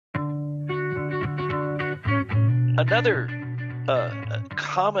Another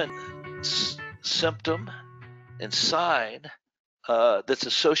common symptom and sign that's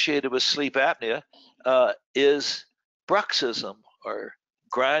associated with sleep apnea is bruxism, or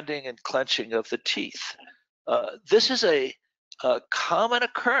grinding and clenching of the teeth. This is a common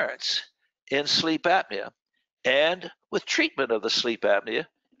occurrence in sleep apnea, and with treatment of the sleep apnea,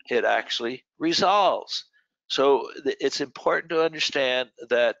 it actually resolves. So it's important to understand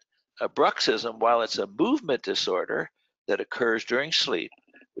that bruxism, while it's a movement disorder that occurs during sleep,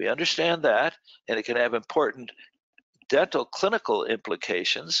 we understand that, and it can have important dental clinical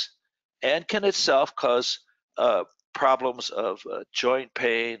implications and can itself cause problems of joint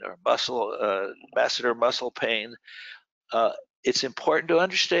pain or masseter muscle pain. It's important to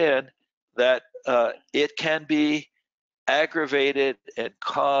understand that it can be aggravated and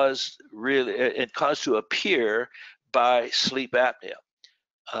caused to appear by sleep apnea.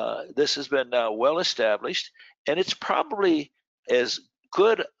 This has been now well established, and it's probably as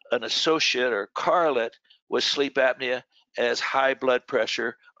good an associate or correlate with sleep apnea as high blood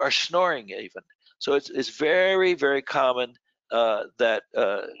pressure or snoring even. So it's very, very common that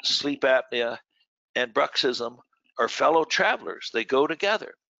sleep apnea and bruxism are fellow travelers. They go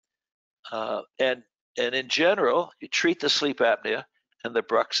together. And in general, you treat the sleep apnea and the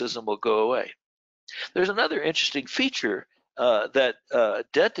bruxism will go away. There's another interesting feature that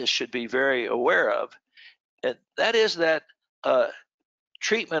dentists should be very aware of, and that is that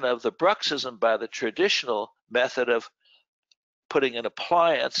treatment of the bruxism by the traditional method of putting an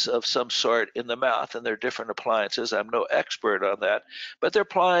appliance of some sort in the mouth, and there are different appliances. I'm no expert on that, but they're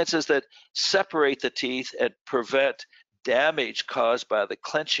appliances that separate the teeth and prevent damage caused by the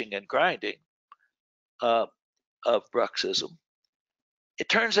clenching and grinding of bruxism. It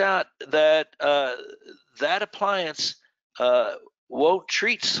turns out that that appliance won't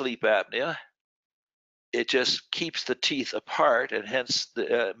treat sleep apnea. It just keeps the teeth apart and hence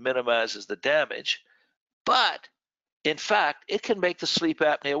minimizes the damage. But in fact, it can make the sleep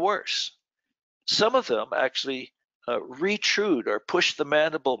apnea worse. Some of them actually retrude or push the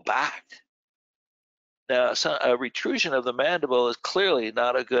mandible back. Now, a retrusion of the mandible is clearly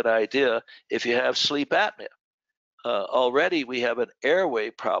not a good idea if you have sleep apnea. Already we have an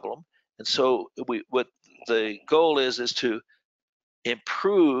airway problem, and so what the goal is to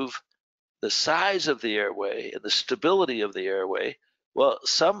improve the size of the airway and the stability of the airway. Well,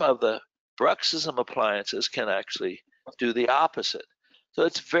 some of the bruxism appliances can actually do the opposite. So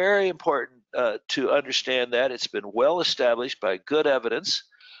it's very important to understand that. It's been well established by good evidence,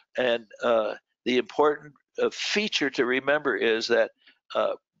 and the important feature to remember is that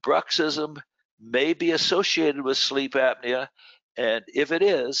bruxism may be associated with sleep apnea, and if it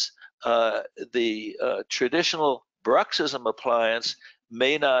is, the traditional bruxism appliance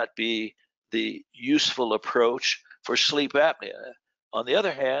may not be the useful approach for sleep apnea. On the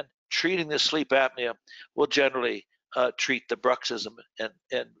other hand, treating the sleep apnea will generally treat the bruxism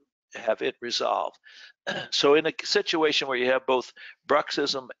and have it resolved. So in a situation where you have both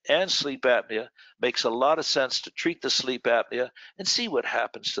bruxism and sleep apnea, makes a lot of sense to treat the sleep apnea and see what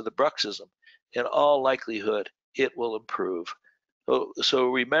happens to the bruxism. In all likelihood, it will improve. So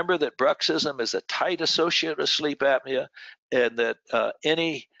remember that bruxism is a tight associate of sleep apnea, and that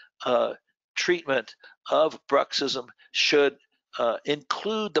any treatment of bruxism should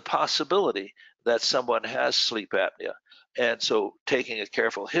include the possibility that someone has sleep apnea. And so taking a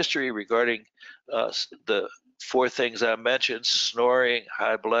careful history regarding the four things I mentioned: snoring,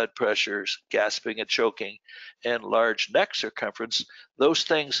 high blood pressures, gasping and choking, and large neck circumference, those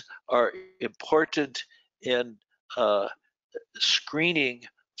things are important in screening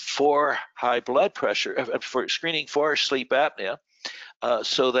for high blood pressure, for screening for sleep apnea,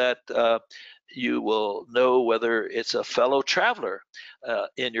 so that you will know whether it's a fellow traveler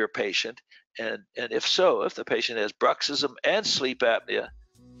in your patient. And if so, if the patient has bruxism and sleep apnea,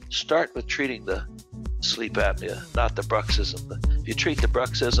 start with treating the sleep apnea, not the bruxism. If you treat the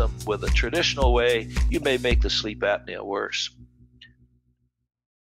bruxism with a traditional way, you may make the sleep apnea worse.